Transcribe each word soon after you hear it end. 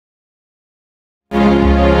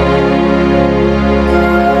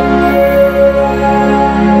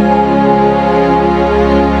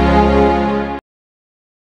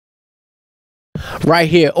right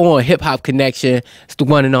here on Hip Hop Connection. It's the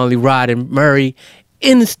one and only Rod and Murray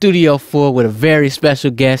in the studio 4 with a very special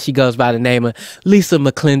guest. She goes by the name of Lisa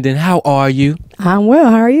McClendon. How are you? I'm well.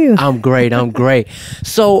 How are you? I'm great. I'm great.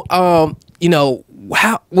 So, you know,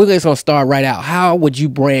 we're just gonna start right out. How would you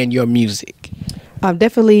brand your music?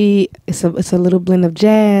 Definitely, it's a little blend of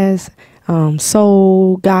jazz,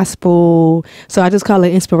 soul, gospel. So I just call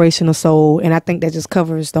it inspirational soul, and I think that just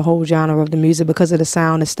covers the whole genre of the music because of the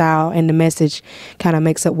sound, the style, and the message. Kind of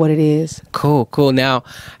makes up what it is. Cool, cool. Now,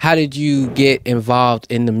 how did you get involved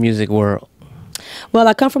in the music world? Well,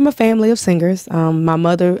 I come from a family of singers. My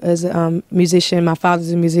mother is a musician. My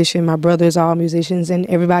father's a musician. My brothers are all musicians, and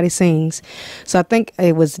everybody sings. So I think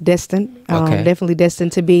it was destined, definitely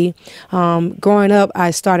destined to be. Growing up,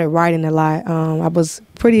 I started writing a lot. I was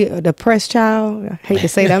pretty depressed child. I hate to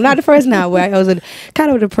say that. I'm not depressed now, but I was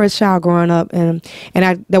kind of a depressed child growing up, and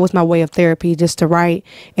that was my way of therapy, just to write.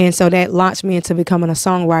 And so that launched me into becoming a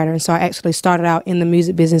songwriter. And so I actually started out in the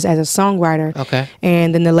music business as a songwriter. Okay.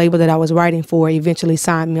 And then the label that I was writing for eventually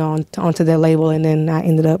signed me onto their label, and then I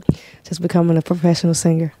ended up just becoming a professional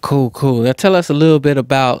singer. Cool, cool. Now tell us a little bit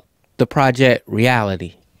about the project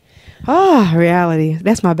Reality. Oh, Reality.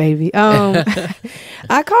 That's my baby.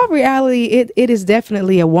 I call Reality, it is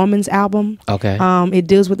definitely a woman's album. Okay. It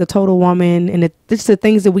deals with the total woman and it's the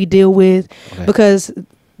things that we deal with, because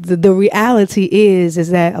the reality is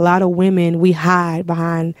that a lot of women, we hide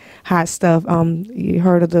behind hot stuff. You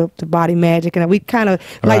heard of the body magic, and we kind of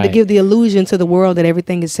like to give the illusion to the world that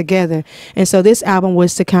everything is together. And so this album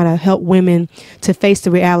was to kind of help women to face the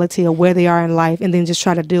reality of where they are in life and then just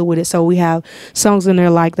try to deal with it. So we have songs in there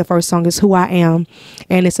like the first song is Who I Am,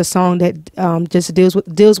 and it's a song that just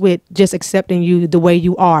deals with just accepting you the way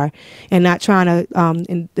you are and not trying to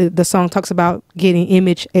and the song talks about getting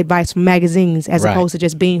image advice from magazines as opposed to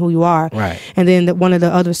just being who you are. And then one of the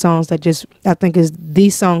other songs that just I think is the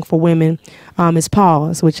song for women is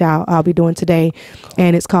Pause, which I'll be doing today,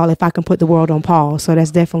 and it's called If I Can Put the World on Pause. So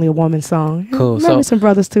that's definitely a woman's song. Cool. Maybe some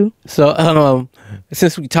brothers too. So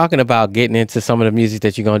since we're talking about getting into some of the music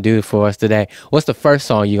that you're gonna do for us today, what's the first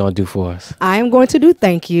song you're gonna do for us? I am going to do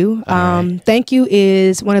Thank You. Thank You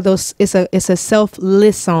is one of those, it's a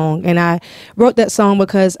selfless song, and I wrote that song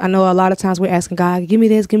because I know a lot of times we're asking God, give me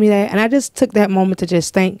this, give me that, and I just took that moment to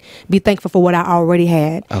just be thankful for what I already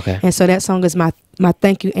had. And so that song is my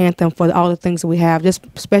thank you anthem for all the things that we have, just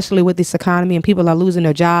especially with this economy and people are losing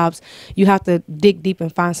their jobs. You have to dig deep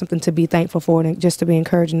and find something to be thankful for and just to be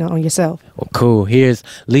encouraging on yourself. Well, cool. Here's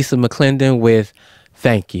Lisa McClendon with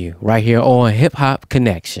Thank You right here on Hip Hop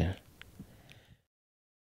Connection.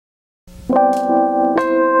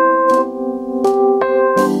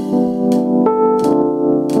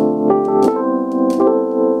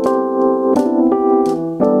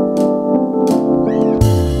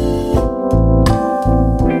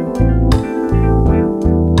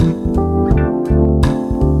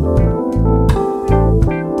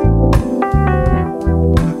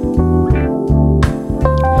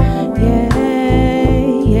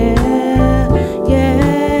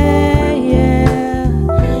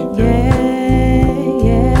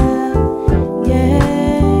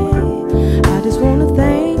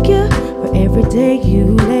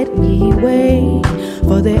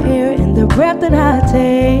 That I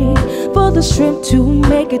take, for the strength to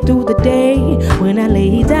make it through the day. When I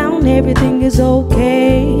lay down, everything is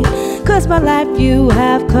okay, 'cause my life you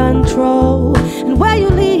have control, and where you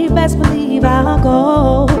lead, best believe I'll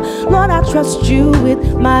go. Lord, I trust you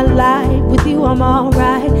with my life. With you I'm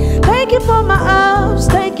alright. Thank you for my ups,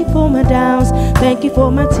 thank you for my downs, thank you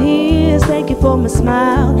for my tears, thank you for my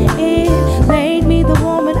smile. It made me the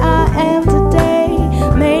woman I am today,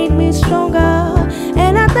 made me stronger.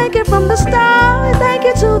 And I thank you from the start, thank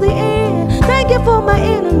you to the end. Thank you for my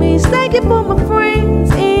enemies, thank you for my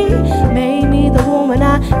friends. It made me the woman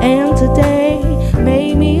I am today,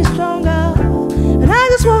 made me stronger. And I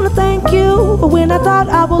just want to thank you for when I thought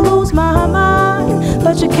I would lose my mind,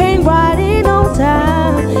 but you came right in on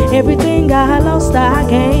time. Everything I lost I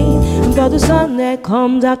gained, and for the sun that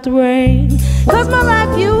comes after rain. 'Cause my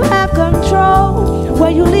life you have control,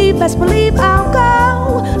 where you lead, best believe I'll go.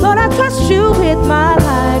 Lord, I trust you with my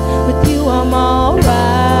life. With you I'm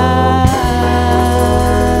alright.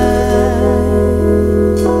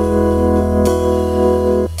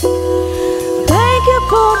 Thank you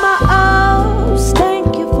for my ups,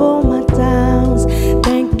 thank you for my downs,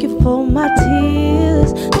 thank you for my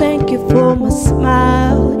tears, thank you for my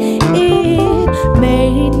smile. It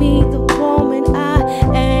made me the woman I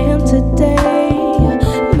am today,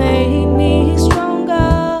 made me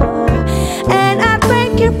stronger. And I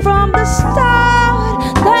thank you from the start,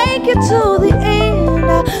 thank you to the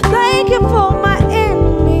end. Thank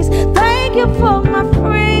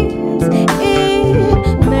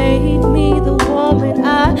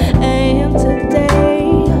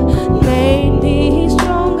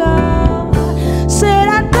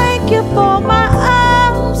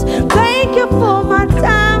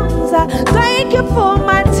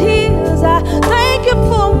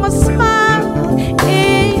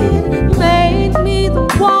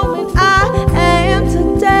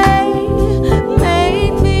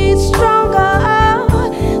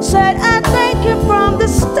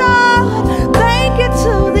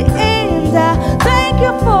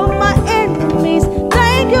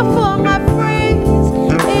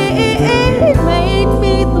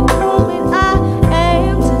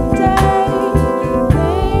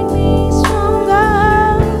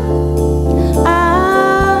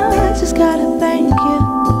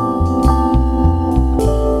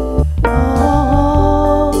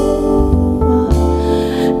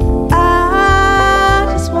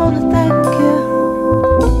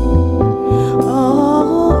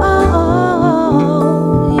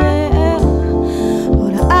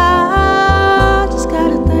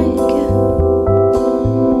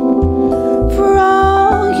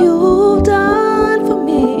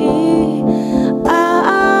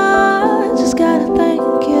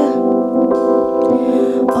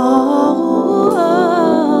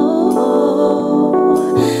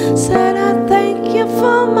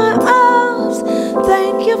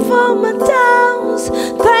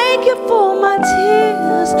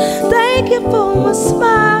Thank you for my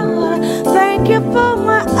smile. Thank you for